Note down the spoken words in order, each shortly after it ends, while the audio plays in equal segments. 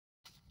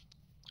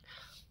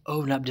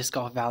Open up Disc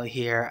Golf Valley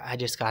here. I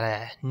just got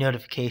a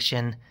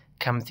notification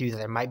coming through that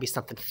there might be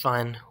something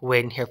fun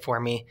waiting here for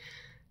me.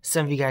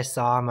 Some of you guys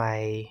saw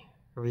my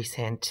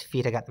recent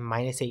feed. I got the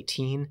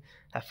 -18,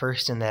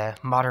 first in the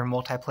modern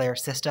multiplayer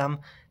system.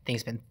 I think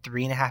it's been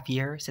 3.5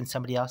 years since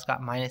somebody else got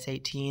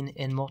 -18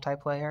 in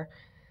multiplayer.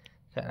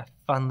 Got a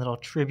fun little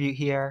tribute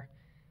here.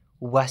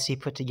 Westy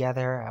put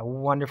together a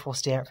wonderful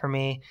stamp for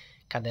me.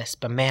 Got this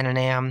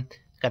Bananam.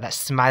 Got that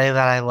smiley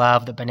that I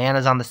love. The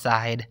bananas on the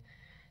side.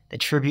 The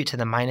tribute to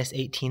the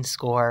 -18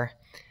 score.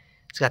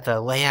 It's got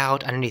the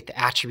layout underneath the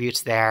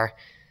attributes there.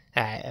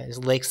 It's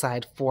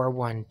Lakeside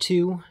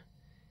 412.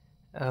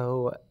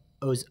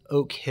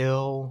 Oak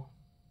Hill.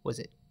 Was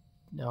it?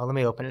 No, let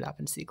me open it up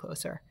and see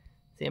closer.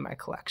 See in my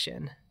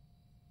collection.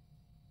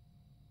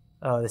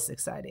 Oh, this is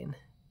exciting.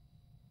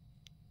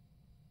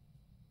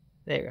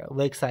 There you go.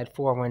 Lakeside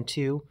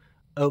 412.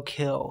 Oak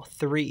Hill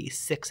 3,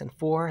 6, and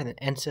 4. And then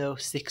Enzo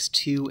 6,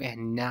 2,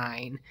 and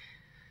 9.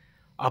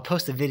 I'll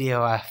post a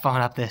video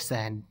following up this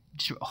and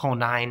hole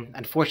 9.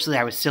 Unfortunately,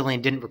 I was silly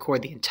and didn't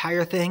record the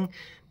entire thing,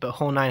 but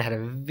hole 9 had a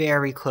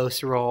very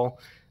close roll.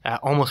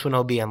 Almost went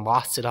OB and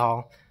lost it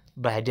all,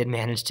 but I did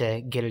manage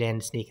to get it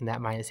in, sneaking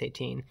that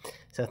 -18.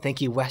 So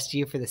thank you,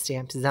 Westview, for the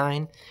stamp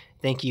design.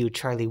 Thank you,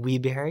 Charlie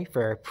Weeberry,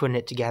 for putting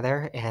it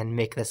together and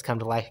making this come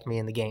to life for me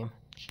in the game.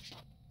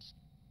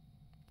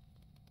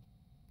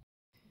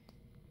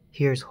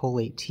 Here's hole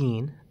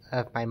 18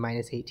 of my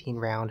 -18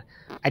 round.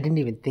 I didn't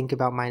even think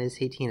about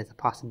 -18 as a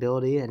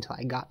possibility until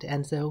I got to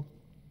Enzo.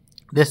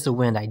 This is a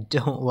wind I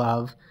don't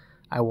love.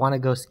 I want to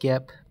go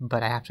skip,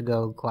 but I have to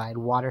go glide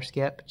water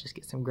skip, just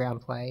get some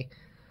ground play.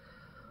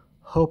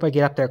 Hope I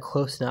get up there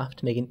close enough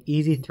to make an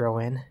easy throw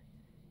in.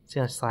 It's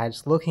going to slide.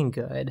 It's looking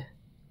good.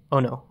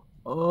 Oh no.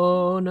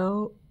 Oh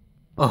no.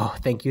 Oh,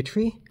 thank you,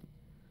 tree.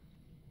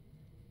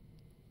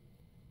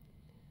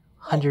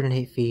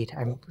 108 feet.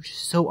 I'm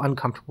so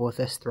uncomfortable with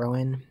this throw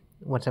in.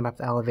 Once I'm up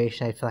the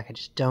elevation, I feel like I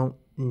just don't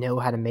know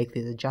how to make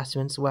these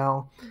adjustments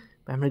well.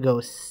 But I'm going to go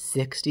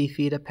 60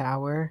 feet of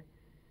power.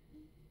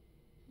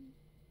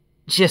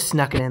 Just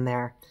snuck it in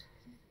there.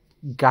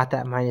 Got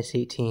that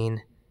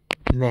 -18.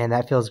 Man,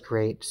 that feels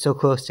great. So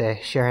close to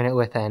sharing it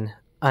with an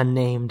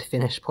unnamed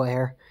Finnish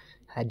player.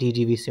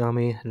 DGV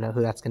Suomi. I don't know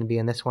who that's going to be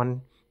in this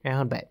one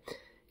round, but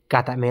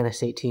got that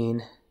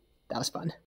 -18. That was fun.